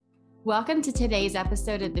Welcome to today's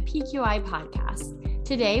episode of the PQI podcast.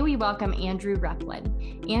 Today, we welcome Andrew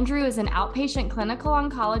Ruplin. Andrew is an outpatient clinical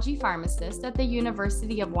oncology pharmacist at the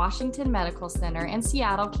University of Washington Medical Center and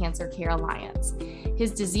Seattle Cancer Care Alliance. His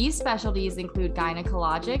disease specialties include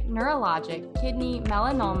gynecologic, neurologic, kidney,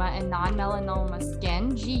 melanoma, and non-melanoma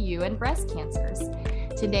skin, GU, and breast cancers.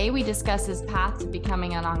 Today, we discuss his path to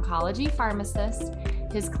becoming an oncology pharmacist,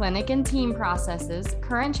 his clinic and team processes,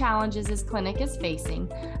 current challenges his clinic is facing,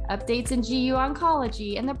 updates in GU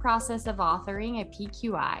oncology, and the process of authoring a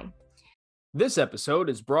PQI. This episode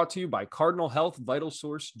is brought to you by Cardinal Health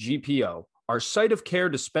VitalSource GPO. Our site of care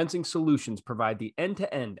dispensing solutions provide the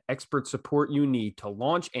end-to-end expert support you need to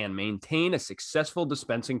launch and maintain a successful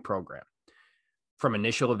dispensing program. From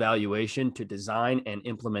initial evaluation to design and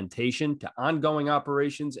implementation to ongoing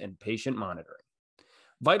operations and patient monitoring.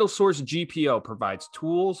 VitalSource GPO provides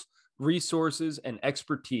tools, resources, and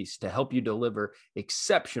expertise to help you deliver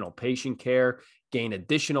exceptional patient care, gain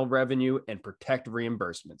additional revenue, and protect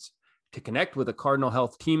reimbursements. To connect with a Cardinal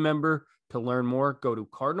Health team member, to learn more, go to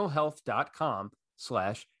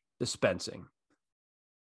cardinalhealth.com/dispensing.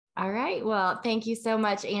 All right. Well, thank you so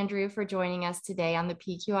much, Andrew, for joining us today on the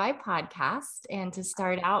PQI podcast. And to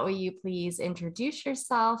start out, will you please introduce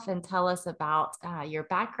yourself and tell us about your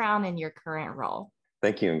background and your current role?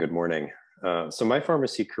 Thank you and good morning. So my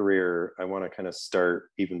pharmacy career, I want to kind of start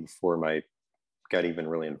even before I got even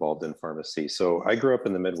really involved in pharmacy. So I grew up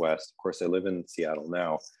in the Midwest. Of course, I live in Seattle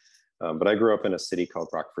now, but I grew up in a city called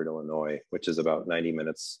Rockford, Illinois, which is about 90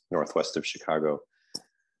 minutes northwest of Chicago.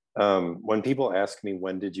 When people ask me,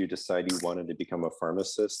 when did you decide you wanted to become a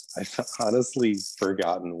pharmacist? I've honestly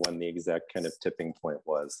forgotten when the exact kind of tipping point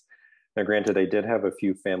was. Now, granted, I did have a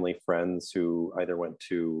few family friends who either went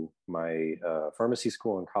to my pharmacy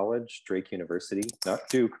school in college, Drake University, not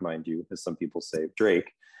Duke, mind you, as some people say,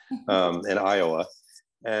 Drake, in Iowa.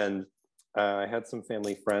 And I had some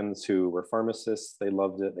family friends who were pharmacists. They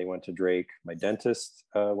loved it. They went to Drake. My dentist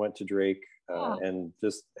went to Drake and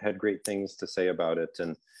just had great things to say about it.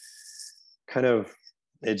 And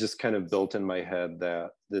it just kind of built in my head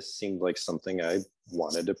that this seemed like something I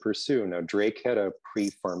wanted to pursue. Now, Drake had a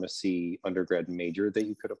pre-pharmacy undergrad major that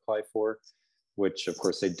you could apply for, which of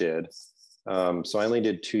course I did. So I only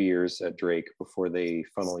did 2 years at Drake before they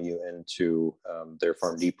funnel you into their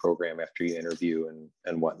PharmD program after you interview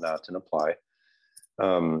and whatnot and apply.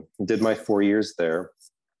 Did my 4 years there.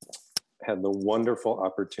 Had the wonderful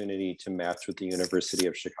opportunity to match with the University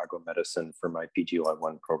of Chicago Medicine for my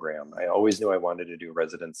PGY1 program. I always knew I wanted to do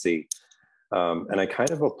residency. And I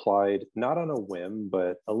kind of applied, not on a whim,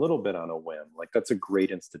 but a little bit on a whim. Like, that's a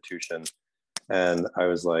great institution. And I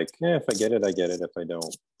was like, if I get it, I get it. If I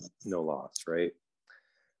don't, no loss, right?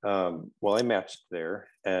 Well, I matched there.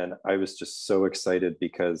 And I was just so excited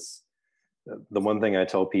because the one thing I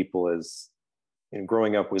tell people is,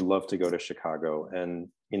 growing up, we love to go to Chicago.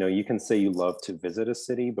 And you can say you love to visit a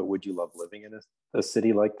city, but would you love living in a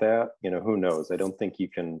city like that? Who knows? I don't think you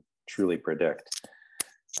can truly predict.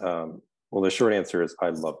 Well, the short answer is I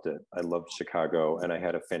loved it. I loved Chicago and I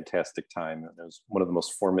had a fantastic time. It was one of the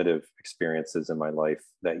most formative experiences in my life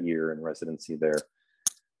that year in residency there.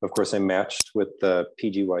 Of course, I matched with the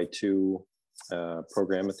PGY2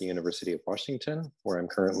 program at the University of Washington, where I'm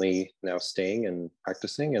currently now staying and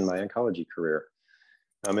practicing in my oncology career.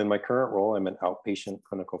 In my current role, I'm an outpatient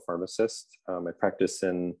clinical pharmacist. I practice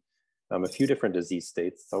in a few different disease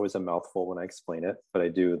states. It's always a mouthful when I explain it, but I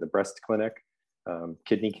do the breast clinic,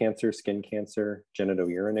 kidney cancer, skin cancer,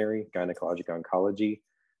 genitourinary, gynecologic oncology,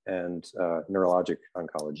 and neurologic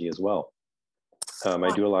oncology as well.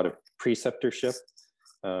 I do a lot of preceptorship,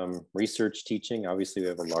 research teaching. Obviously, we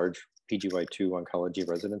have a large PGY2 oncology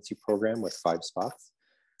residency program with 5 spots.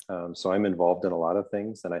 So I'm involved in a lot of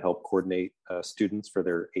things, and I help coordinate students for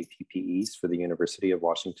their APPEs for the University of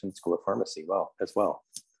Washington School of Pharmacy as well.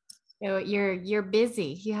 You're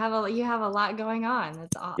busy. You have a lot going on.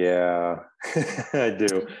 That's awesome. Yeah, I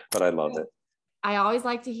do, but I love it. I always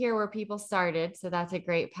like to hear where people started, so that's a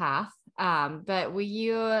great path. But will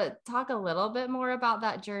you talk a little bit more about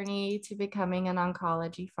that journey to becoming an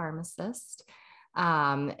oncology pharmacist,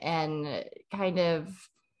 and kind of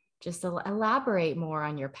just elaborate more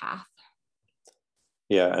on your path?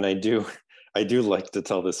 Yeah, and I do like to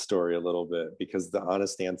tell this story a little bit, because the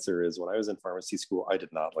honest answer is, when I was in pharmacy school, I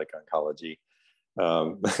did not like oncology.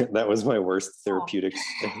 That was my worst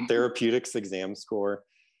therapeutics exam score.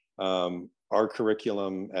 Our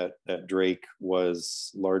curriculum at Drake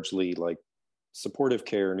was largely like supportive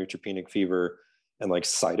care, neutropenic fever, and like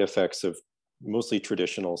side effects of mostly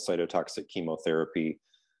traditional cytotoxic chemotherapy.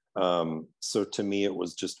 So to me, it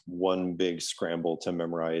was just one big scramble to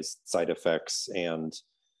memorize side effects and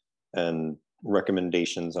and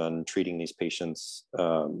recommendations on treating these patients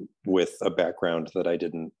with a background that I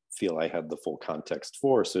didn't feel I had the full context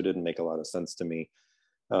for. So it didn't make a lot of sense to me.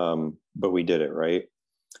 But we did it, right?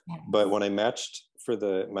 Yes. But when I matched for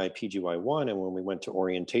my PGY1 and when we went to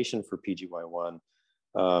orientation for PGY1,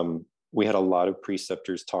 we had a lot of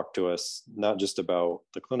preceptors talk to us, not just about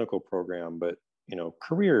the clinical program, but,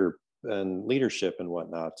 career and leadership and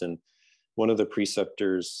whatnot. And one of the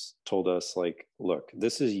preceptors told us, like, look,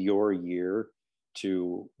 this is your year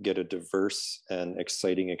to get a diverse and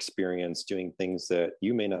exciting experience doing things that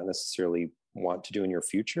you may not necessarily want to do in your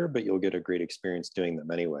future, but you'll get a great experience doing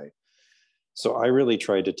them anyway. So I really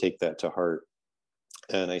tried to take that to heart.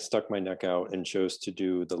 And I stuck my neck out and chose to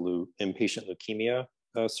do the inpatient leukemia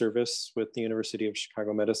service with the University of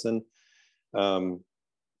Chicago Medicine.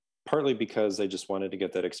 Partly because I just wanted to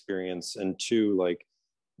get that experience. And two, like,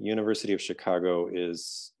 University of Chicago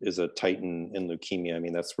is a titan in leukemia. I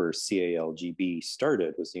mean, that's where CALGB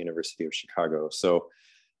started, was the University of Chicago. So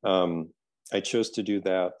I chose to do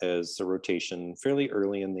that as a rotation fairly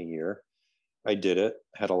early in the year. I did it,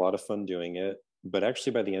 had a lot of fun doing it. But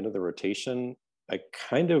actually, by the end of the rotation, I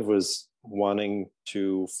kind of was wanting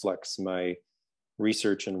to flex my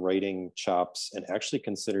research and writing chops and actually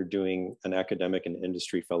consider doing an academic and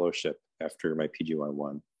industry fellowship after my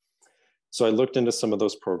PGY1. So I looked into some of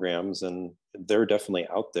those programs, and they're definitely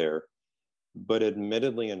out there. But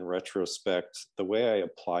admittedly, in retrospect, the way I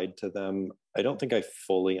applied to them, I don't think I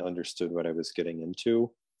fully understood what I was getting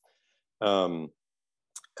into. And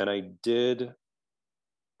I did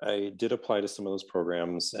apply to some of those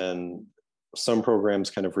programs, and some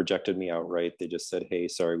programs kind of rejected me outright. They just said, hey,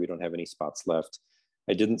 sorry, we don't have any spots left.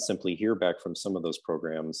 I didn't simply hear back from some of those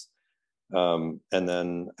programs. And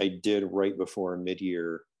then I did, right before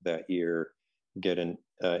mid-year that year, get an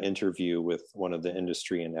interview with one of the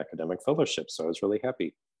industry and academic fellowships. So I was really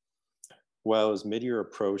happy. Well, as mid-year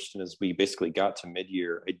approached, and as we basically got to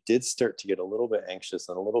mid-year, I did start to get a little bit anxious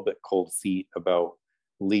and a little bit cold feet about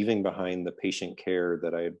leaving behind the patient care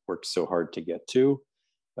that I had worked so hard to get to,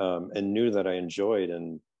 and knew that I enjoyed,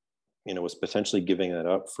 and was potentially giving that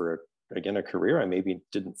up for a career I maybe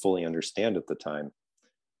didn't fully understand at the time,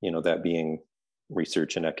 that being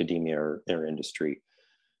research in academia or industry.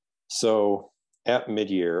 So at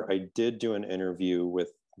mid-year, I did do an interview with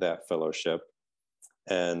that fellowship,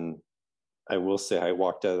 and I will say I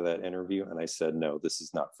walked out of that interview and I said, no, this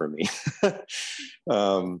is not for me. Good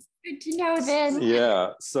to know then. Yeah.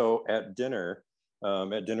 So at dinner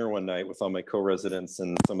one night with all my co-residents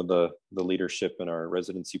and some of the leadership in our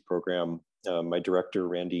residency program, my director,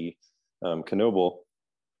 Randy Knoble,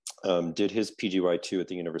 did his PGY2 at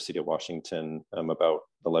the University of Washington about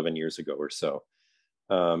 11 years ago or so.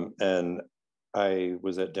 And I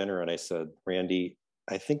was at dinner and I said, Randy,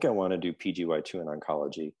 I think I want to do PGY2 in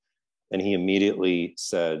oncology. And he immediately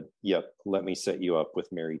said, yep, let me set you up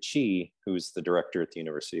with Mary Chi, who's the director at the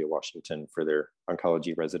University of Washington for their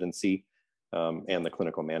oncology residency, and the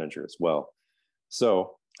clinical manager as well.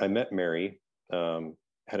 So I met Mary,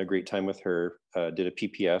 had a great time with her, did a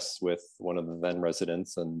PPS with one of the then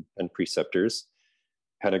residents and preceptors,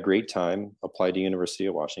 had a great time, applied to University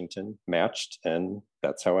of Washington, matched, and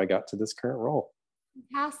that's how I got to this current role.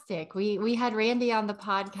 Fantastic. We had Randy on the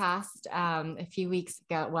podcast a few weeks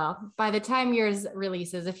ago. Well, by the time yours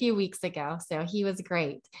releases, a few weeks ago. So he was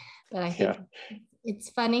great. But I think it's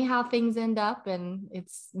funny how things end up, and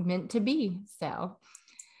it's meant to be. So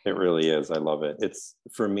it really is. I love it.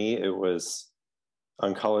 For me,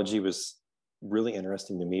 oncology was really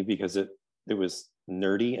interesting to me because it was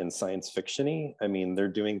nerdy and science fiction-y. I mean, they're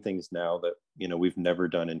doing things now that, we've never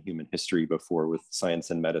done in human history before with science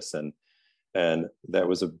and medicine. And that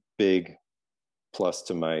was a big plus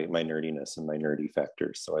to my nerdiness and my nerdy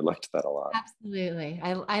factors. So I liked that a lot. Absolutely.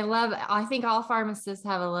 I think all pharmacists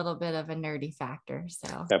have a little bit of a nerdy factor.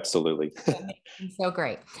 So absolutely. So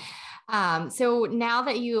great. So now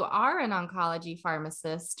that you are an oncology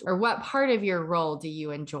pharmacist, or what part of your role do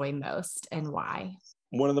you enjoy most and why?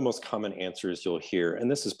 One of the most common answers you'll hear,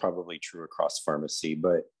 and this is probably true across pharmacy,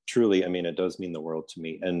 but truly, I mean, it does mean the world to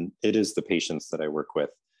me. And it is the patients that I work with.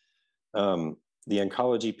 The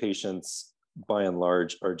oncology patients, by and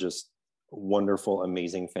large, are just wonderful,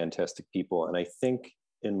 amazing, fantastic people. And I think,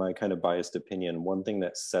 in my kind of biased opinion, one thing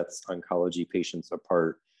that sets oncology patients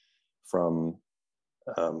apart from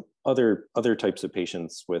other types of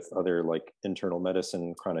patients with other, like, internal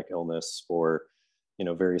medicine, chronic illness, or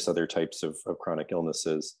various other types of chronic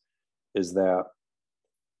illnesses, is that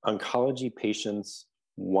oncology patients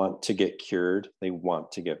want to get cured. They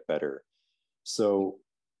want to get better. So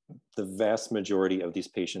the vast majority of these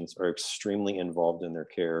patients are extremely involved in their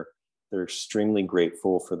care. they're extremely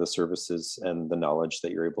grateful for the services and the knowledge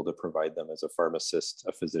that you're able to provide them as a pharmacist,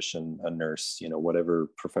 a physician, a nurse,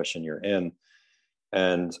 whatever profession you're in.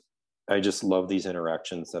 And I just love these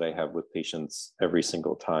interactions that I have with patients every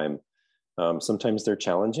single time. Sometimes they're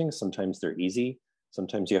challenging, sometimes they're easy.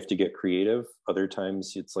 Sometimes you have to get creative. Other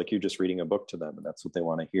times it's like you're just reading a book to them and that's what they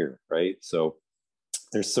want to hear, right? So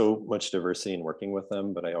there's so much diversity in working with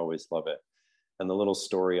them, but I always love it. And the little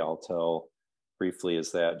story I'll tell briefly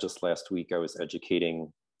is that just last week I was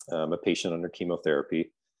educating a patient under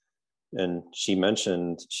chemotherapy. And she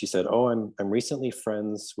said, "Oh, I'm recently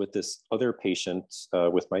friends with this other patient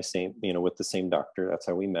with the same doctor. That's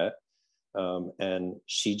how we met. And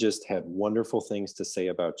she just had wonderful things to say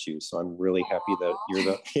about you. So I'm really happy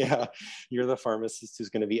that you're the pharmacist who's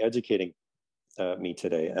going to be educating me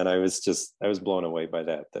today." And I was blown away by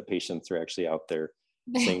that patients are actually out there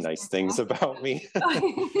saying nice things about me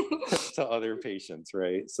to other patients,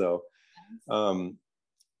 right? So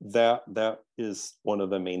that is one of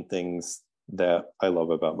the main things that I love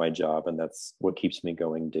about my job, and that's what keeps me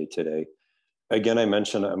going day to day. Again, I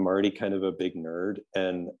mentioned I'm already kind of a big nerd,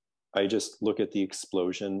 and I just look at the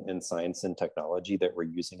explosion in science and technology that we're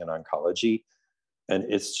using in oncology, and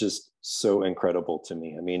it's just so incredible to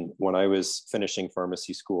me. I mean, when I was finishing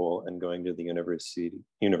pharmacy school and going to the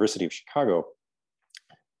University of Chicago,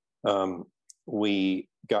 we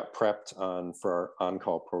got prepped for our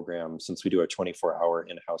on-call program, since we do a 24-hour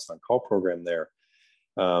in-house on-call program there,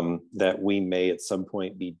 that we may at some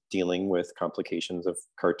point be dealing with complications of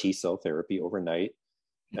CAR T cell therapy overnight.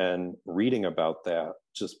 And reading about that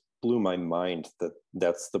just blew my mind that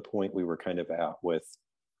that's the point we were kind of at with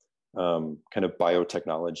kind of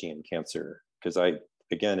biotechnology and cancer. Because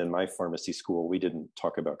again, in my pharmacy school, we didn't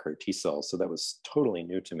talk about CAR T cells, so that was totally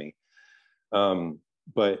new to me.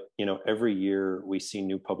 But every year we see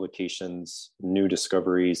new publications, new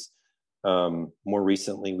discoveries. More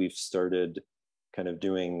recently, we've started kind of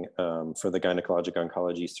doing for the Gynecologic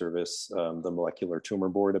Oncology Service, the molecular tumor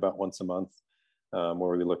board about once a month,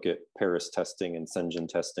 where we look at Paris testing and Sengen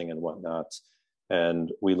testing and whatnot.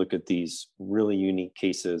 And we look at these really unique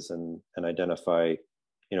cases and identify,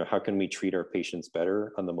 how can we treat our patients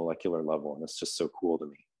better on the molecular level? And it's just so cool to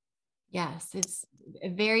me. Yes, it's a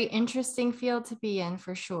very interesting field to be in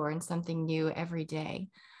for sure, and something new every day.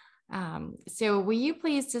 So will you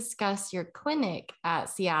please discuss your clinic at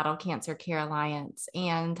Seattle Cancer Care Alliance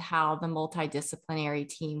and how the multidisciplinary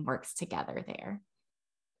team works together there?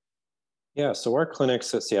 Yeah, so our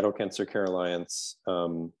clinics at Seattle Cancer Care Alliance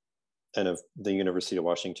and of the University of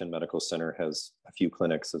Washington Medical Center has a few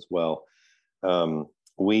clinics as well.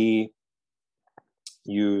 We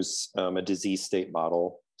use a disease state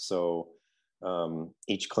model. So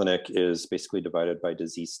each clinic is basically divided by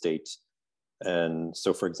disease state. And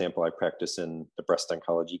so, for example, I practice in the breast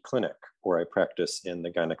oncology clinic, or I practice in the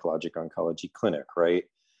gynecologic oncology clinic, right?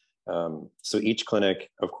 So each clinic,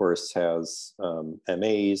 of course, has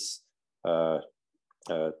MAs,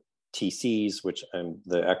 TCs, which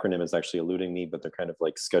the acronym is actually eluding me, but they're kind of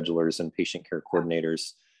like schedulers and patient care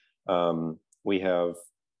coordinators. We have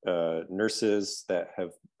nurses that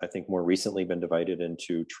have, I think, more recently been divided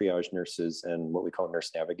into triage nurses and what we call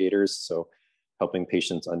nurse navigators. So helping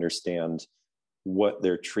patients understand what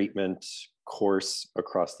their treatment course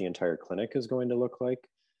across the entire clinic is going to look like.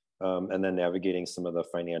 And then navigating some of the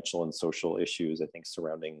financial and social issues, I think,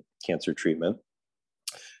 surrounding cancer treatment.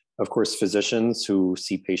 Of course, physicians who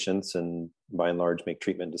see patients and by and large make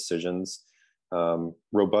treatment decisions.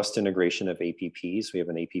 Robust integration of APPs. We have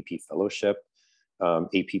an APP fellowship.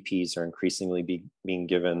 APPs are increasingly being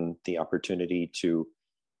given the opportunity to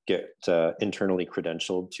get internally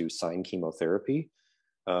credentialed to sign chemotherapy.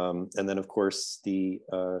 And then, of course, the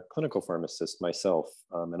clinical pharmacist, myself,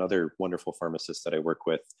 and other wonderful pharmacists that I work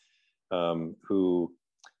with, who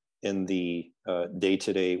in the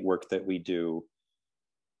day-to-day work that we do,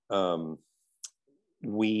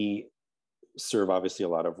 we serve obviously a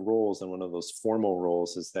lot of roles. And one of those formal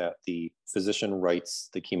roles is that the physician writes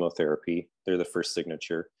the chemotherapy. They're the first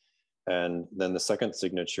signature. And then the second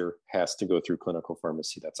signature has to go through clinical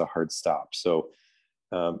pharmacy. That's a hard stop. So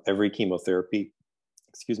every chemotherapy,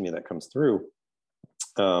 that comes through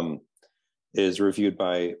is reviewed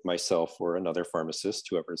by myself or another pharmacist,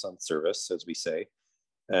 whoever's on service, as we say.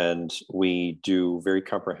 And we do very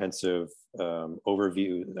comprehensive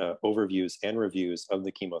overviews and reviews of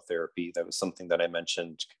the chemotherapy. That was something that I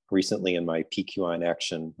mentioned recently in my PQI in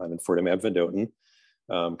action on enfortumab vedotin,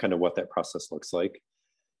 kind of what that process looks like.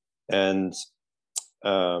 And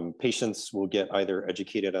patients will get either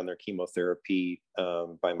educated on their chemotherapy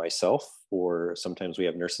by myself, or sometimes we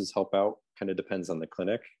have nurses help out. Kind of depends on the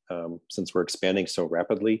clinic. Since we're expanding so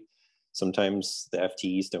rapidly, sometimes the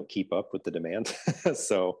FTEs don't keep up with the demand.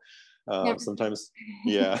 So sometimes,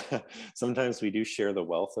 yeah, sometimes we do share the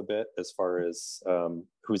wealth a bit as far as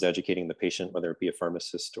who's educating the patient, whether it be a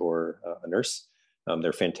pharmacist or a nurse.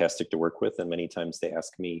 They're fantastic to work with. And many times they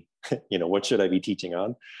ask me, what should I be teaching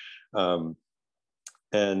on?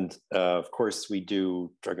 And of course, we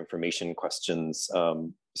do drug information questions,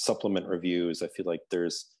 supplement reviews. I feel like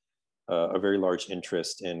there's a very large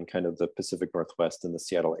interest in kind of the Pacific Northwest and the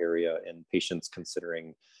Seattle area in patients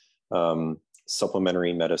considering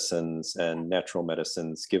supplementary medicines and natural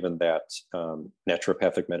medicines, given that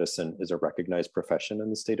naturopathic medicine is a recognized profession in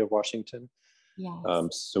the state of Washington. Yes.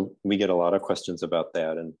 So we get a lot of questions about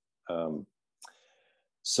that. And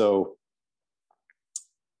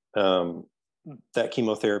that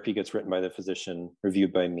chemotherapy gets written by the physician,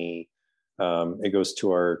 reviewed by me. It goes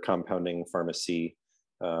to our compounding pharmacy.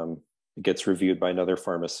 It gets reviewed by another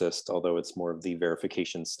pharmacist, although it's more of the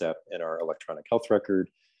verification step in our electronic health record.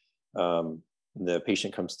 The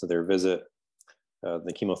patient comes to their visit.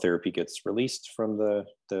 The chemotherapy gets released from the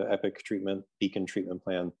EPIC treatment, Beacon treatment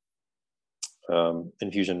plan.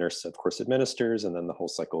 Infusion nurse, of course, administers, and then the whole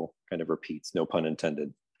cycle kind of repeats, no pun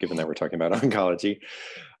intended, given that we're talking about oncology.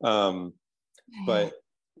 But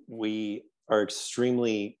we are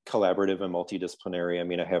extremely collaborative and multidisciplinary. I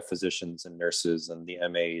mean, I have physicians and nurses and the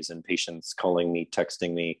MAs and patients calling me,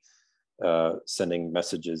 texting me, sending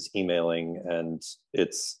messages, emailing, and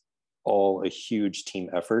it's all a huge team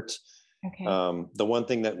effort. Okay. The one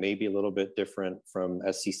thing that may be a little bit different from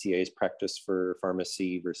SCCA's practice for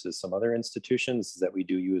pharmacy versus some other institutions is that we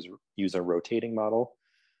do use a rotating model.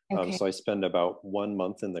 Okay. So I spend about 1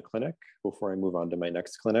 month in the clinic before I move on to my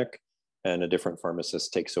next clinic, and a different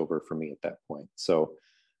pharmacist takes over for me at that point. So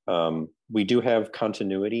we do have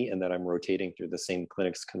continuity in that I'm rotating through the same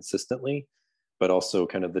clinics consistently, but also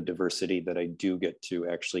kind of the diversity that I do get to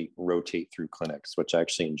actually rotate through clinics, which I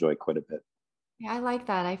actually enjoy quite a bit. Yeah, I like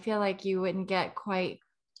that. I feel like you wouldn't get quite.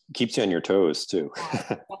 Keeps you on your toes too.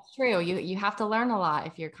 That's true. You have to learn a lot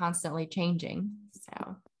if you're constantly changing.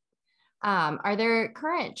 So, are there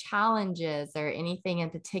current challenges or anything in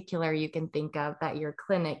particular you can think of that your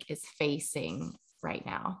clinic is facing right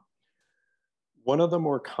now? One of the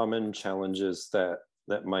more common challenges that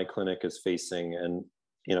my clinic is facing, and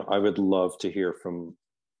I would love to hear from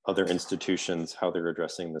other institutions how they're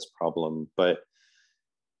addressing this problem, but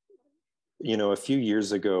a few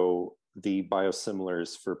years ago, the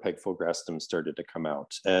biosimilars for pegfilgrastim started to come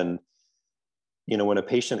out. And, when a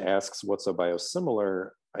patient asks what's a biosimilar,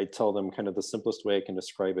 I tell them kind of the simplest way I can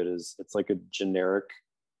describe it is it's like a generic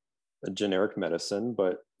medicine,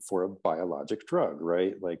 but for a biologic drug,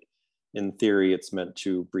 right? Like in theory, it's meant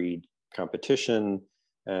to breed competition.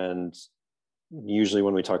 And usually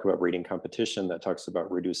when we talk about breeding competition, that talks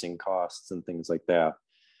about reducing costs and things like that.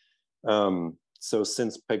 So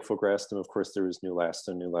since pegfilgrastim, of course, there was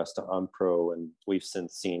Neulasta Onpro, and we've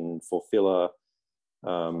since seen Fulphila,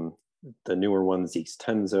 the newer one,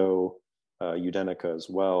 Xtenzo, Udenyca as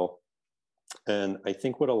well. And I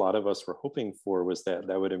think what a lot of us were hoping for was that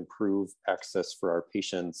would improve access for our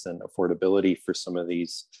patients and affordability for some of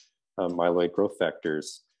these myeloid growth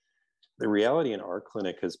factors. The reality in our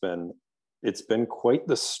clinic has been, it's been quite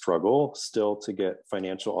the struggle still to get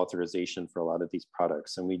financial authorization for a lot of these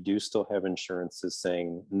products. And we do still have insurances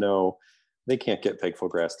saying, no, they can't get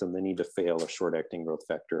pegfilgrastim. They need to fail a short-acting growth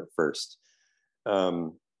factor first.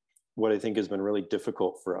 What I think has been really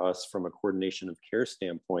difficult for us from a coordination of care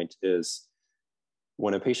standpoint is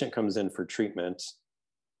when a patient comes in for treatment,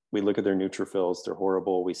 we look at their neutrophils, they're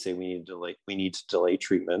horrible. We say we need to delay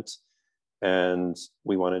treatment, and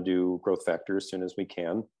we want to do growth factor as soon as we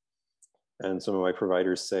can. And some of my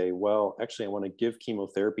providers say, well, actually, I want to give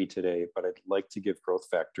chemotherapy today, but I'd like to give growth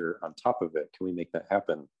factor on top of it. Can we make that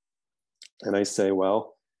happen? And I say,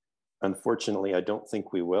 well, unfortunately, I don't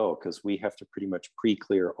think we will, because we have to pretty much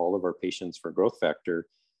pre-clear all of our patients for growth factor.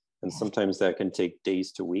 And sometimes that can take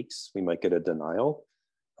days to weeks. We might get a denial.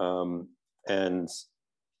 And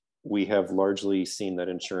we have largely seen that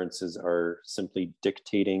insurances are simply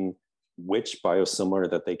dictating which biosimilar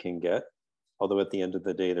that they can get. Although at the end of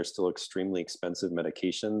the day, they're still extremely expensive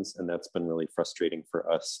medications. And that's been really frustrating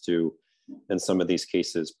for us to, in some of these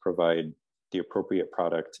cases, provide the appropriate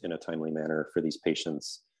product in a timely manner for these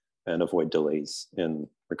patients and avoid delays in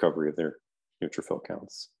recovery of their neutrophil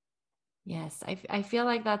counts. Yes, I feel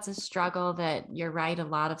like that's a struggle that you're right. A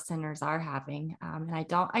lot of centers are having. And I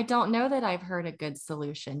don't know that I've heard a good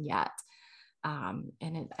solution yet.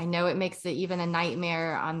 I know it makes it even a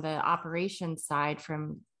nightmare on the operations side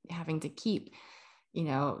from having to keep,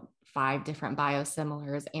 5 different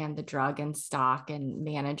biosimilars and the drug in stock and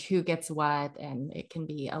manage who gets what. And it can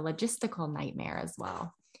be a logistical nightmare as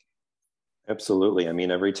well. Absolutely. I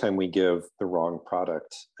mean, every time we give the wrong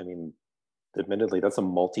product, I mean, admittedly, that's a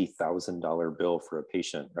multi-$1,000 bill for a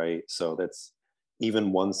patient, right? So that's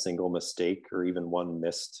even one single mistake or even one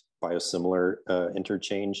missed biosimilar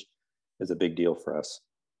interchange is a big deal for us.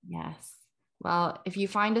 Yes. Well, if you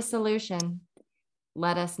find a solution,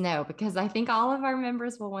 let us know, because I think all of our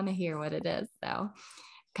members will want to hear what it is. So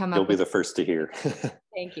You'll be the first to hear.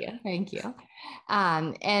 Thank you. Thank you.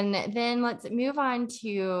 And then let's move on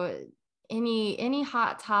to any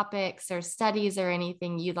hot topics or studies or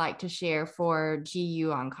anything you'd like to share for GU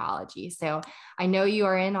Oncology. So I know you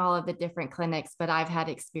are in all of the different clinics, but I've had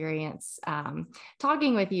experience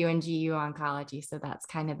talking with you in GU Oncology. So that's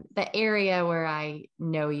kind of the area where I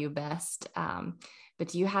know you best. But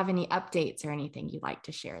do you have any updates or anything you'd like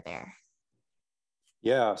to share there?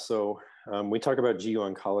 Yeah, so we talk about GU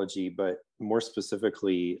Oncology, but more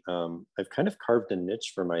specifically, I've kind of carved a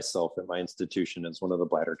niche for myself at my institution as one of the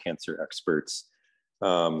bladder cancer experts.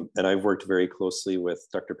 And I've worked very closely with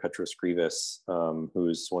Dr. Petros Grievous,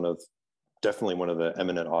 who's definitely one of the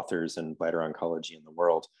eminent authors in bladder oncology in the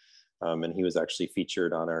world. And he was actually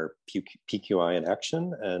featured on our PQI in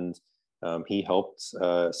Action, and he helped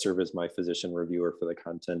serve as my physician reviewer for the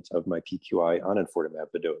content of my PQI on enfortumab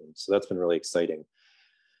vedotin. So that's been really exciting.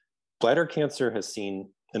 Bladder cancer has seen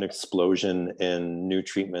an explosion in new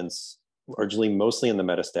treatments, mostly in the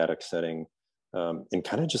metastatic setting, in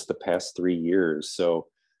kind of just the past 3 years. So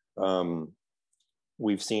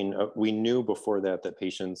we knew before that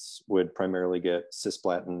patients would primarily get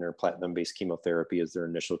cisplatin or platinum-based chemotherapy as their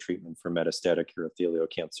initial treatment for metastatic urothelial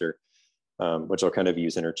cancer, which I'll kind of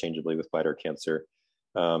use interchangeably with bladder cancer.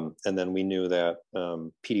 And then we knew that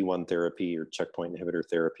PD-1 therapy or checkpoint inhibitor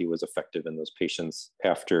therapy was effective in those patients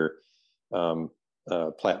after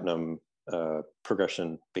platinum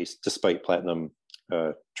progression based despite platinum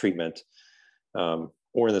treatment,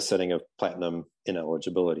 or in the setting of platinum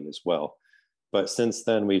ineligibility as well. But since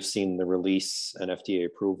then, we've seen the release and FDA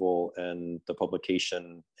approval and the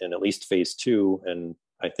publication in at least phase 2, and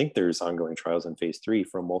I think there's ongoing trials in phase 3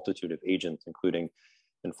 for a multitude of agents, including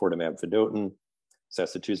enfortumab vedotin,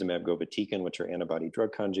 sacituzumab govitecan, which are antibody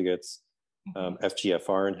drug conjugates,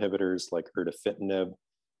 FGFR inhibitors like erdafitinib.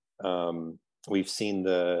 We've seen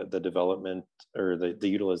the development or the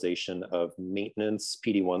utilization of maintenance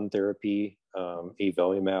PD-1 therapy.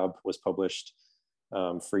 Avelumab was published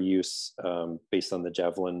for use based on the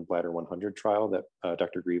Javelin Bladder 100 trial that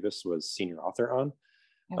Dr. Grievous was senior author on.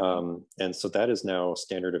 And so that is now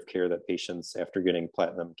standard of care that patients after getting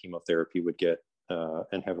platinum chemotherapy would get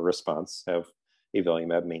and have a response, have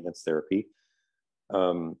avelumab maintenance therapy.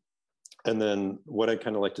 And then what I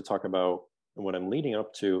kind of like to talk about and what I'm leading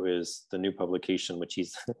up to is the new publication, which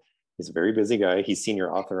he's a very busy guy. He's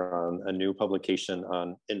senior author on a new publication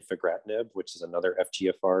on infigratinib, which is another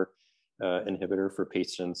FGFR inhibitor for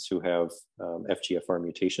patients who have FGFR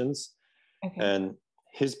mutations. And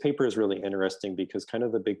his paper is really interesting because kind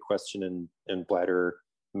of the big question in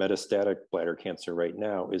metastatic bladder cancer right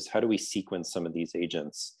now is how do we sequence some of these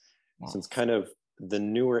agents? Since kind of the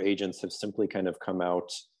newer agents have simply kind of come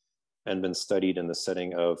out and been studied in the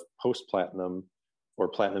setting of post-platinum or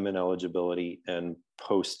platinum ineligibility and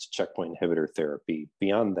post-checkpoint inhibitor therapy.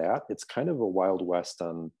 Beyond that, it's kind of a wild west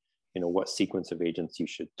on what sequence of agents you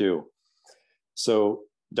should do. So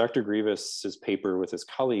Dr. Grievous's paper with his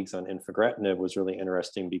colleagues on infigratinib was really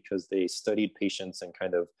interesting because they studied patients in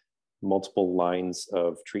kind of multiple lines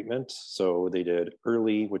of treatment. So they did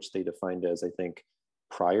early, which they defined as, I think,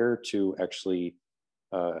 prior to actually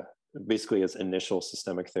basically as initial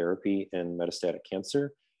systemic therapy in metastatic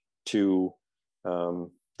cancer, to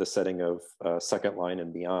the setting of second line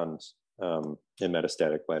and beyond in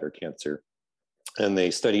metastatic bladder cancer. And they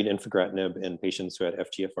studied infigratinib in patients who had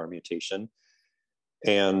FGFR mutation.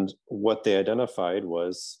 And what they identified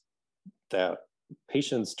was that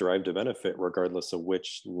patients derived a benefit regardless of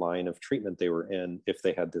which line of treatment they were in if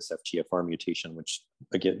they had this FGFR mutation, which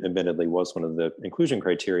again, admittedly was one of the inclusion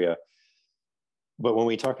criteria. But when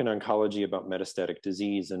we talk in oncology about metastatic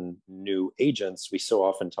disease and new agents, we so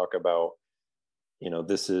often talk about,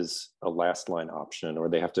 this is a last line option, or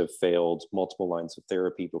they have to have failed multiple lines of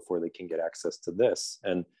therapy before they can get access to this.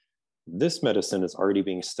 And this medicine is already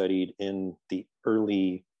being studied in the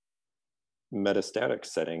early metastatic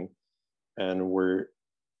setting. And we're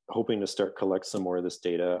hoping to collect some more of this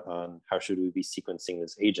data on how should we be sequencing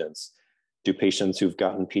these agents. Do patients who've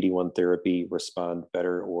gotten PD-1 therapy respond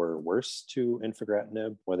better or worse to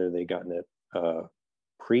infigratinib, whether they gotten it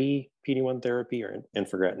pre-PD-1 therapy or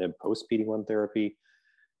infigratinib post-PD-1 therapy?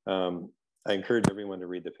 I encourage everyone to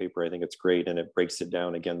read the paper. I think it's great. And it breaks it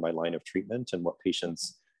down again by line of treatment and what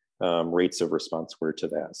patients' rates of response were to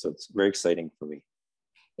that. So it's very exciting for me.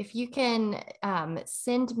 If you can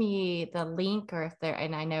send me the link, or if there,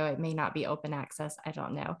 and I know it may not be open access, I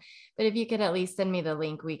don't know, but if you could at least send me the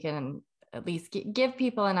link, we can at least give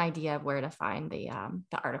people an idea of where to find the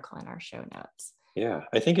article in our show notes. Yeah,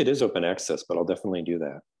 I think it is open access, but I'll definitely do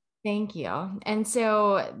that. Thank you. And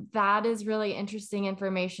so that is really interesting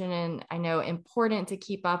information, and I know important to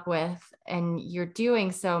keep up with, and you're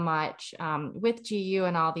doing so much with GU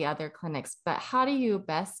and all the other clinics, but how do you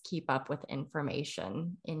best keep up with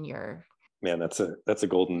information in your... Man, that's a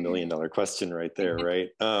golden $1 million question right there, right?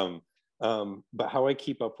 But how I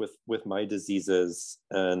keep up with my diseases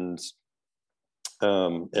and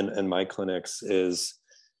my clinics is,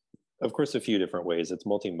 of course, a few different ways. It's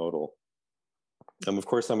multimodal. Of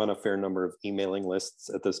course, I'm on a fair number of emailing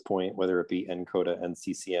lists at this point, whether it be NCODA,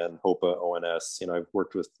 NCCN, HOPA, ONS. I've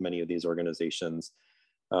worked with many of these organizations,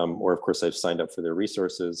 or of course, I've signed up for their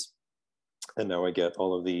resources. And now I get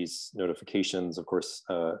all of these notifications, of course,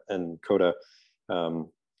 NCODA.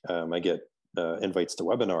 I get invites to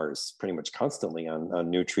webinars pretty much constantly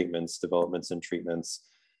on new treatments, developments in treatments.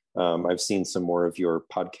 I've seen some more of your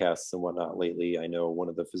podcasts and whatnot lately. I know one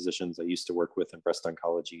of the physicians I used to work with in breast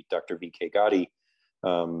oncology, Dr. V.K. Gotti,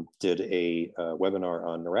 did a webinar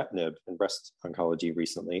on neratinib in breast oncology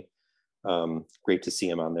recently. Great to see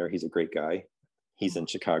him on there. He's a great guy. He's in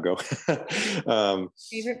Chicago.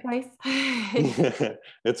 Favorite place?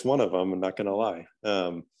 It's one of them, I'm not going to lie.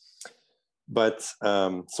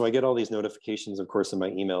 So I get all these notifications, of course, in my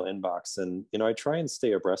email inbox, and, I try and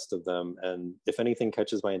stay abreast of them. And if anything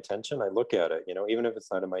catches my attention, I look at it, even if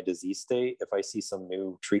it's not in my disease state. If I see some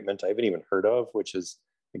new treatment I haven't even heard of, which has,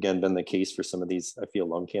 again, been the case for some of these, I feel,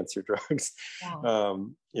 lung cancer drugs, wow.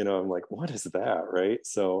 I'm like, what is that, right?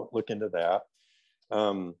 So look into that.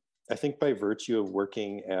 I think by virtue of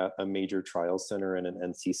working at a major trial center and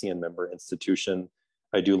an NCCN member institution,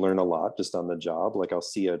 I do learn a lot just on the job. Like I'll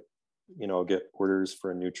see I'll get orders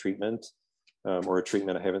for a new treatment or a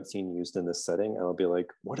treatment I haven't seen used in this setting. And I'll be like,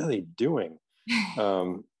 what are they doing?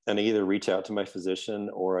 And I either reach out to my physician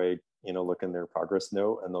or I, look in their progress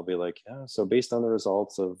note, and they'll be like, yeah, so based on the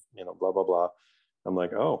results of, blah, blah, blah. I'm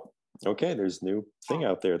like, oh, okay, there's a new thing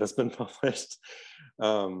out there that's been published.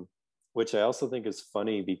 Which I also think is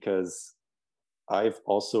funny because I've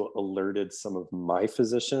also alerted some of my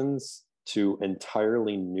physicians to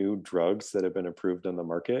entirely new drugs that have been approved on the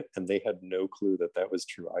market, and they had no clue that that was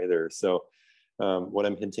true either. So what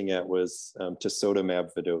I'm hinting at was tisotumab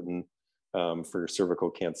vedotin for cervical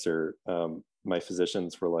cancer. My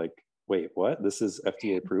physicians were like, wait, what? This is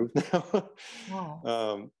FDA approved now?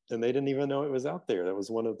 Wow. And they didn't even know it was out there. That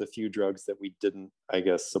was one of the few drugs that we didn't, I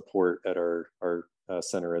guess, support at our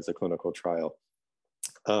center as a clinical trial.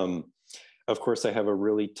 Of course, I have a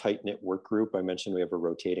really tight-knit work group. I mentioned we have a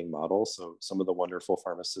rotating model. So some of the wonderful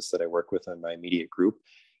pharmacists that I work with in my immediate group,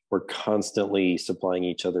 we're constantly supplying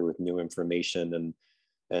each other with new information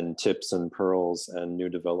and tips and pearls and new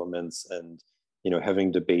developments, and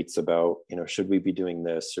having debates about, should we be doing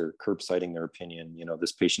this, or curbsiding their opinion,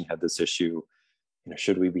 this patient had this issue,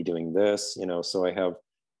 should we be doing this? So I have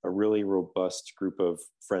a really robust group of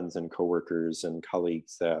friends and coworkers and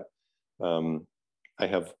colleagues that I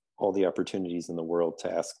have all the opportunities in the world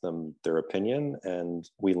to ask them their opinion, and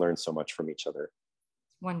we learn so much from each other.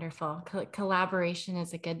 Wonderful. Collaboration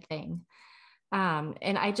is a good thing.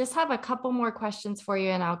 And I just have a couple more questions for you,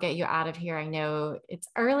 and I'll get you out of here. I know it's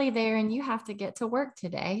early there and you have to get to work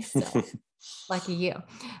today. So lucky you.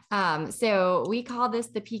 So we call this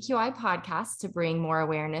the PQI podcast to bring more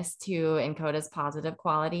awareness to NCODA's positive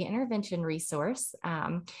quality intervention resource.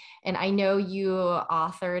 And I know you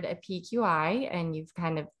authored a PQI and you've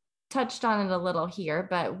kind of touched on it a little here,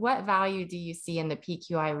 but what value do you see in the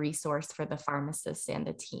PQI resource for the pharmacist and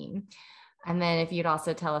the team? And then if you'd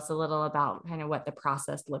also tell us a little about kind of what the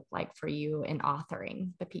process looked like for you in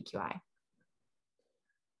authoring the PQI.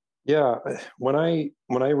 Yeah, when I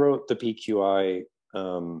wrote the PQI,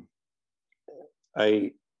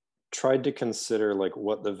 I tried to consider like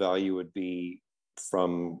what the value would be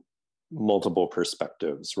from multiple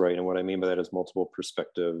perspectives, right? And what I mean by that is multiple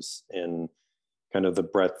perspectives in kind of the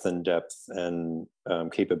breadth and depth and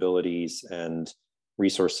capabilities and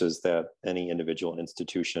resources that any individual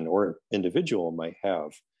institution or individual might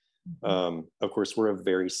have. Of course, we're a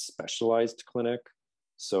very specialized clinic.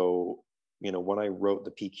 So, when I wrote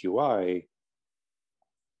the PQI,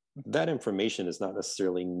 that information is not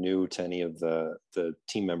necessarily new to any of the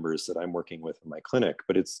team members that I'm working with in my clinic,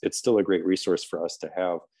 but it's still a great resource for us to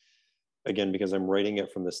have. Again, because I'm writing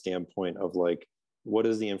it from the standpoint of like, what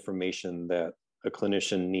is the information that a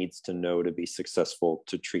clinician needs to know to be successful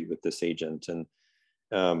to treat with this agent? And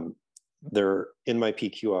there, in my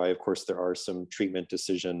PQI, of course, there are some treatment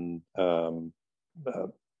decision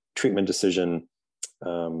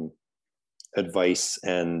advice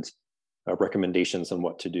and recommendations on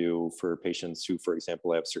what to do for patients who, for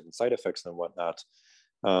example, have certain side effects and whatnot.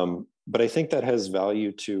 But I think that has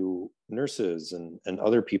value to nurses and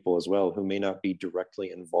other people as well who may not be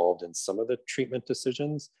directly involved in some of the treatment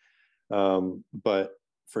decisions. But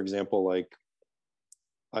for example, like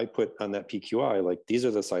I put on that PQI, like these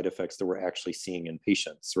are the side effects that we're actually seeing in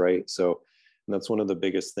patients, right? So, and that's one of the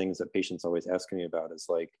biggest things that patients always ask me about is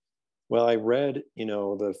like, well, I read,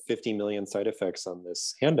 the 50 million side effects on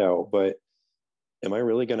this handout, but am I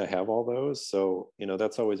really going to have all those? So,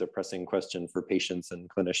 that's always a pressing question for patients and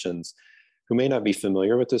clinicians who may not be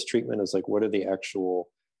familiar with this treatment is like, what are the actual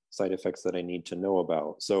side effects that I need to know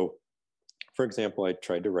about? So, for example, I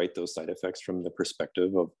tried to write those side effects from the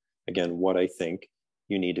perspective of, again, what I think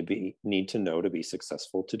you need to know to be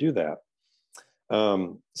successful to do that.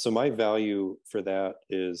 So my value for that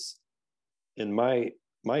is, in my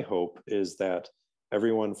hope is that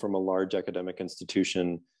everyone from a large academic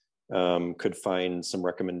institution could find some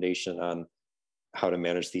recommendation on how to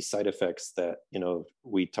manage these side effects that,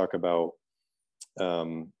 we talk about,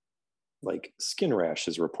 like skin rash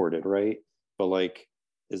is reported, right? But like,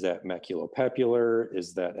 is that maculopapular?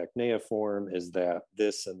 Is that acneiform? Is that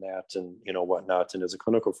this and that and, whatnot? And as a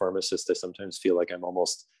clinical pharmacist, I sometimes feel like I'm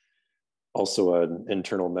almost also an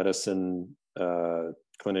internal medicine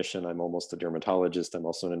clinician. I'm almost a dermatologist. I'm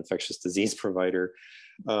also an infectious disease provider.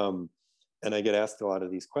 And I get asked a lot of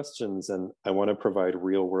these questions, and I want to provide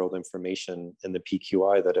real world information in the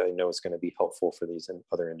PQI that I know is going to be helpful for these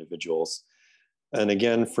other individuals. And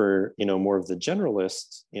again, for, more of the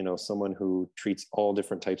generalist, someone who treats all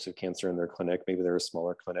different types of cancer in their clinic, maybe they're a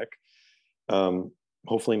smaller clinic.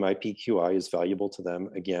 Hopefully my PQI is valuable to them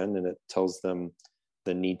again, and it tells them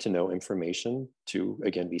the need to know information to,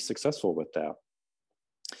 again, be successful with that.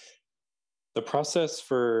 The process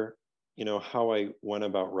for, how I went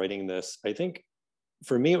about writing this, I think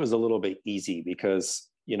for me, it was a little bit easy because,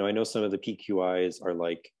 I know some of the PQIs are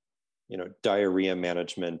like, diarrhea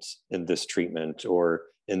management in this treatment or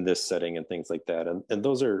in this setting and things like that. And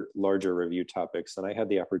those are larger review topics. And I had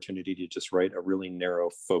the opportunity to just write a really narrow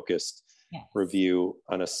focused review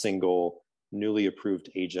on a single newly approved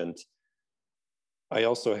agent. I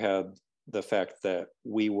also had the fact that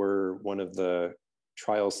we were one of the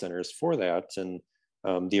trial centers for that. And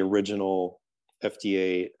the original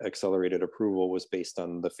FDA accelerated approval was based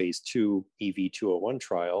on the phase 2 EV-201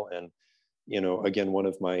 trial. And again, one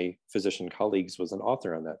of my physician colleagues was an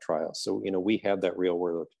author on that trial. So, we had that real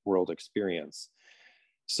world experience.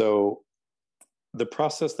 So the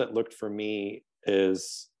process that looked for me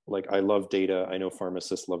is like, I love data. I know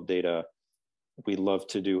pharmacists love data. We love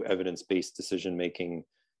to do evidence-based decision-making.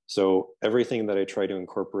 So everything that I try to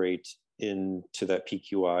incorporate into that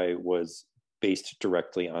PQI was based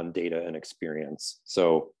directly on data and experience.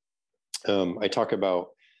 So I talk about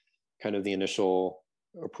kind of the initial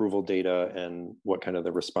approval data and what kind of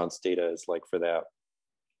the response data is like for that,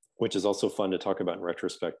 which is also fun to talk about in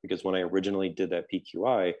retrospect, because when I originally did that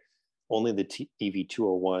PQI, only the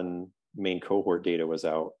EV-201 main cohort data was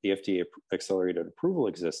out. The FDA accelerated approval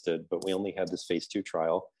existed, but we only had this phase 2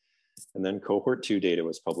 trial. And then cohort 2 data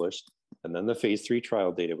was published. And then the phase 3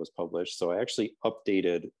 trial data was published. So I actually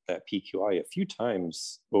updated that PQI a few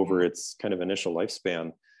times over its kind of initial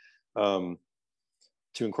lifespan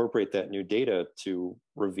to incorporate that new data to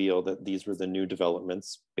reveal that these were the new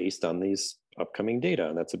developments based on these upcoming data.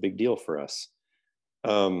 And that's a big deal for us.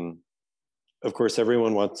 Of course,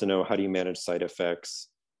 everyone wants to know, how do you manage side effects?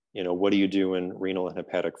 What do you do in renal and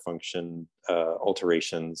hepatic function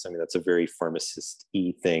alterations? I mean, that's a very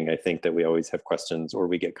pharmacist-y thing, I think, that we always have questions or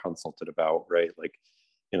we get consulted about, right? Like,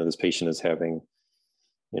 this patient is having,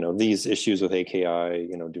 these issues with AKI,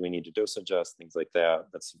 do we need to dose adjust, things like that.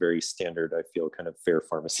 That's a very standard, I feel, kind of fair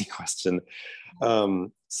pharmacy question.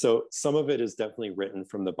 So some of it is definitely written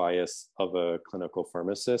from the bias of a clinical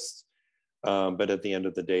pharmacist. But at the end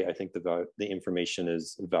of the day, I think the information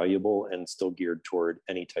is valuable and still geared toward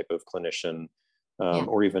any type of clinician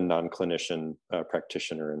or even non-clinician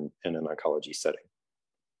practitioner in an oncology setting.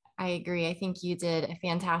 I agree. I think you did a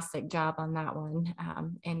fantastic job on that one.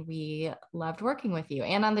 And we loved working with you,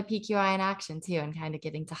 and on the PQI in action too, and kind of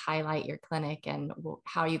getting to highlight your clinic and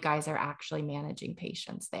how you guys are actually managing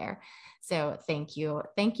patients there. So thank you.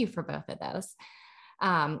 Thank you for both of those.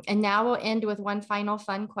 And now we'll end with one final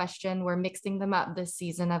fun question. We're mixing them up this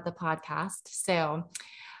season of the podcast. So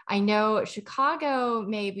I know Chicago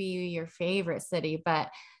may be your favorite city, but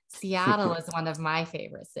Seattle is one of my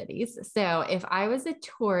favorite cities. So if I was a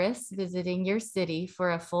tourist visiting your city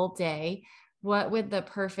for a full day, what would the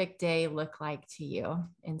perfect day look like to you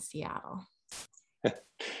in Seattle?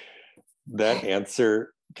 That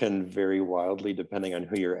answer can vary wildly depending on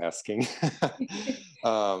who you're asking.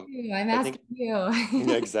 I'm asking you.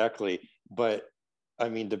 Yeah, exactly. But I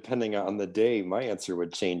mean, depending on the day, my answer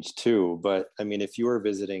would change too. But I mean, if you were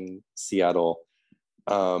visiting Seattle,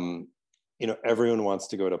 everyone wants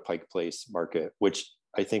to go to Pike Place Market, which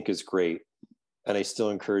I think is great. And I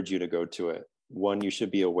still encourage you to go to it. One, you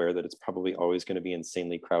should be aware that it's probably always going to be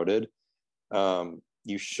insanely crowded.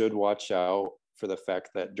 You should watch out for the fact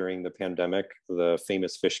that during the pandemic, the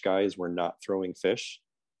famous fish guys were not throwing fish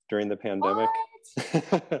during the pandemic.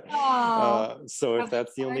 So if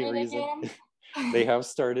that's the only reason, they have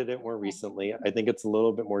started it more recently. I think it's a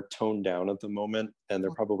little bit more toned down at the moment, and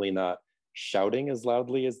they're probably not shouting as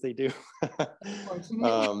loudly as they do.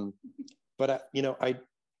 But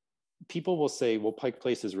people will say, well, Pike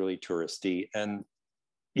Place is really touristy, and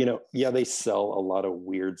they sell a lot of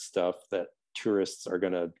weird stuff that tourists are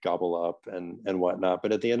going to gobble up and whatnot.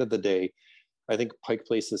 But at the end of the day, I think Pike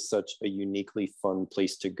Place is such a uniquely fun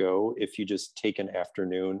place to go if you just take an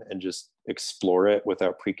afternoon and just explore it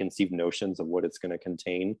without preconceived notions of what it's going to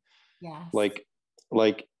contain. Yes. Like,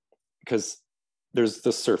 because there's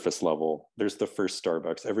the surface level, there's the first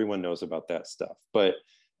Starbucks, everyone knows about that stuff. But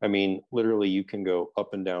I mean, literally, you can go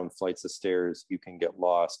up and down flights of stairs, you can get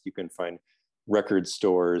lost, you can find record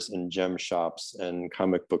stores and gem shops and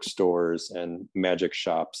comic book stores and magic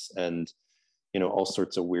shops and all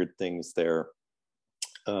sorts of weird things there.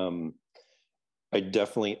 I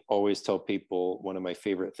definitely always tell people one of my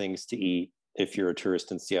favorite things to eat if you're a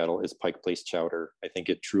tourist in Seattle is Pike Place chowder. I think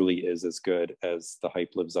it truly is as good as the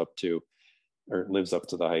hype lives up to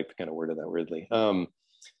the hype. Kind of worded that weirdly.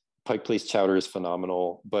 Pike Place chowder is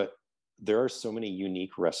phenomenal, but there are so many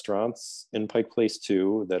unique restaurants in Pike Place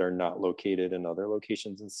too that are not located in other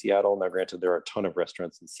locations in Seattle. Now, granted, there are a ton of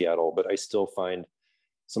restaurants in Seattle, but I still find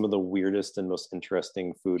some of the weirdest and most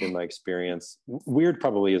interesting food in my experience. Weird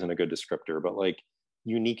probably isn't a good descriptor, but like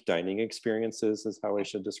unique dining experiences is how I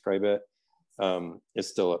should describe it, is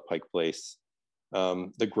still at Pike Place.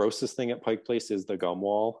 The grossest thing at Pike Place is the gum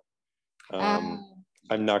wall.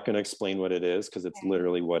 I'm not going to explain what it is because it's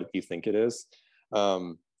literally what you think it is.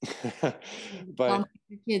 But don't take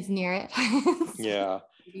your kids near it. Yeah.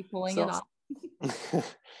 Be pulling it off.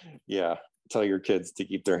 Yeah. Tell your kids to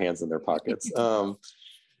keep their hands in their pockets.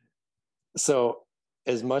 So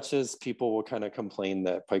as much as people will kind of complain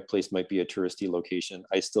that Pike Place might be a touristy location,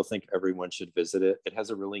 I still think everyone should visit it. It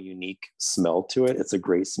has a really unique smell to it. It's a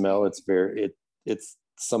great smell. It's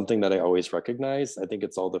something that I always recognize. I think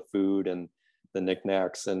it's all the food and the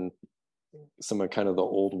knickknacks and some of kind of the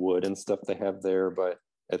old wood and stuff they have there, but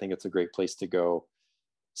I think it's a great place to go.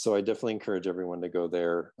 So I definitely encourage everyone to go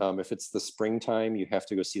there. If it's the springtime, you have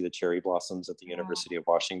to go see the cherry blossoms at the University of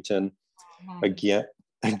Washington.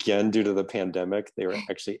 Again, due to the pandemic, they were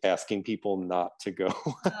actually asking people not to go.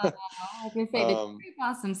 I was gonna say the cherry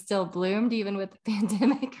blossoms still bloomed even with the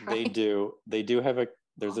pandemic, right? They do have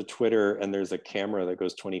there's a Twitter and there's a camera that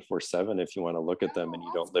goes 24/7 if you want to look at them and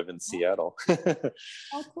you don't live in Seattle.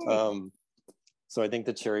 So I think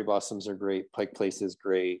the cherry blossoms are great. Pike Place is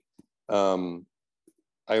great. I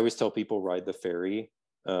always tell people ride the ferry.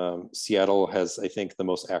 Seattle has, I think, the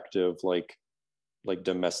most active like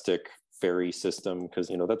domestic ferry system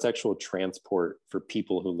because that's actual transport for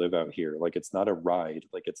people who live out here. Like it's not a ride,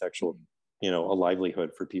 like it's actual a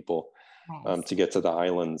livelihood for people to get to the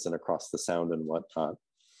islands and across the sound and whatnot.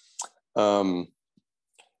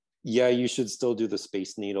 Yeah, you should still do the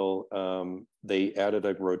Space Needle. They added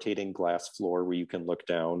a rotating glass floor where you can look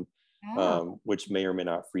down, which may or may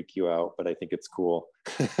not freak you out, but I think it's cool.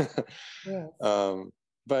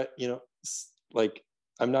 But like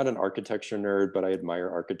I'm not an architecture nerd, but I admire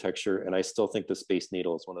architecture, and I still think the Space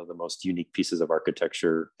Needle is one of the most unique pieces of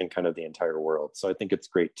architecture in kind of the entire world. So I think it's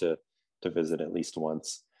great to visit at least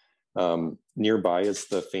once. Nearby is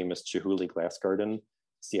the famous Chihuly Glass Garden.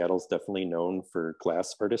 Seattle's definitely known for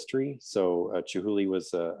glass artistry. So Chihuly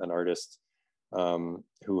was an artist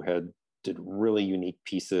who did really unique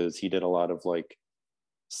pieces. He did a lot of like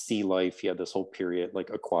sea life. He had this whole period,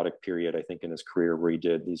 like aquatic period, I think, in his career where he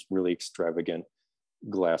did these really extravagant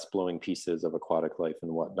glass blowing pieces of aquatic life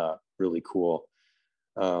and whatnot. Really cool.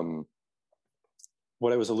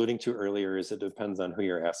 What I was alluding to earlier is it depends on who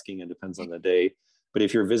you're asking and depends on the day. But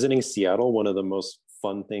if you're visiting Seattle, one of the most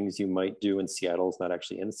fun things you might do in Seattle is not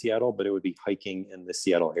actually in Seattle, but it would be hiking in the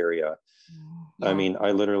Seattle area. Yeah. I mean,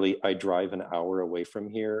 I drive an hour away from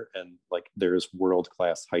here, and like there's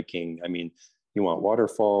world-class hiking. I mean, you want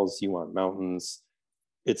waterfalls, you want mountains.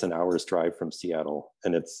 It's an hour's drive from Seattle,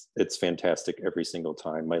 and it's fantastic every single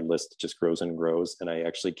time. My list just grows and grows, and I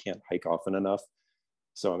actually can't hike often enough.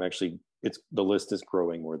 So the list is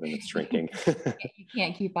growing more than it's shrinking. You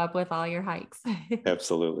can't keep up with all your hikes.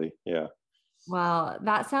 Absolutely. Yeah. Well,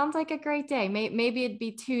 that sounds like a great day. Maybe it'd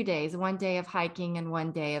be 2 days, 1 day of hiking and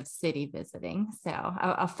 1 day of city visiting. So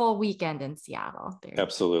a full weekend in Seattle.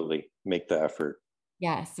 Absolutely. Make the effort.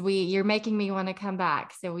 Yes, you're making me want to come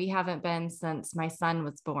back. So we haven't been since my son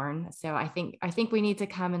was born. So I think we need to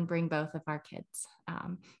come and bring both of our kids,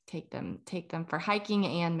 take them for hiking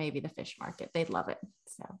and maybe the fish market. They'd love it.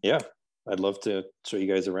 So yeah, I'd love to show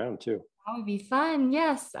you guys around too. That would be fun.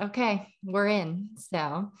 Yes. Okay. We're in.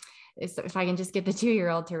 So if I can just get the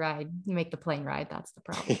 2-year-old to make the plane ride, that's the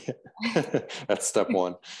problem. That's step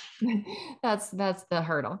one. That's the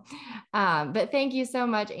hurdle. But thank you so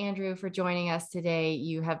much, Andrew, for joining us today.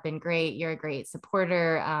 You have been great. You're a great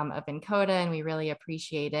supporter of Encoda, and we really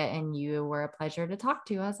appreciate it. And you were a pleasure to talk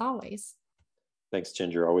to, as always. Thanks,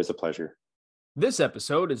 Ginger. Always a pleasure. This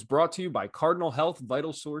episode is brought to you by Cardinal Health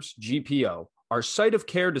Vital Source GPO. Our site of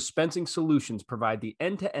care dispensing solutions provide the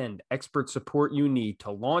end-to-end expert support you need to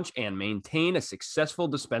launch and maintain a successful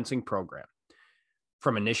dispensing program.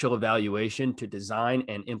 From initial evaluation to design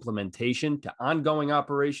and implementation to ongoing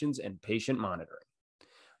operations and patient monitoring.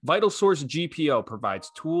 Vital Source GPO provides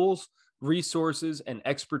tools, resources, and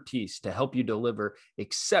expertise to help you deliver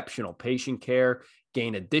exceptional patient care,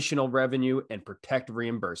 gain additional revenue, and protect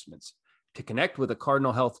reimbursements. To connect with a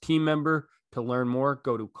Cardinal Health team member, to learn more,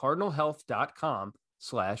 go to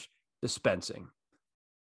cardinalhealth.com/dispensing.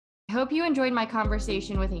 I hope you enjoyed my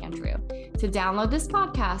conversation with Andrew. To download this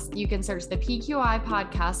podcast, you can search the PQI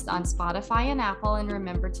podcast on Spotify and Apple, and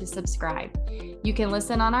remember to subscribe. You can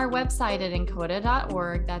listen on our website at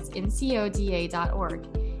encoda.org. That's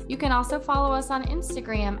ncoda.org. You can also follow us on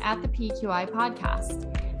Instagram at the PQI podcast.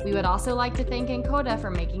 We would also like to thank Encoda for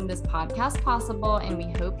making this podcast possible, and we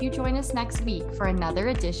hope you join us next week for another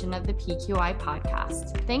edition of the PQI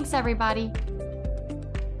podcast. Thanks, everybody.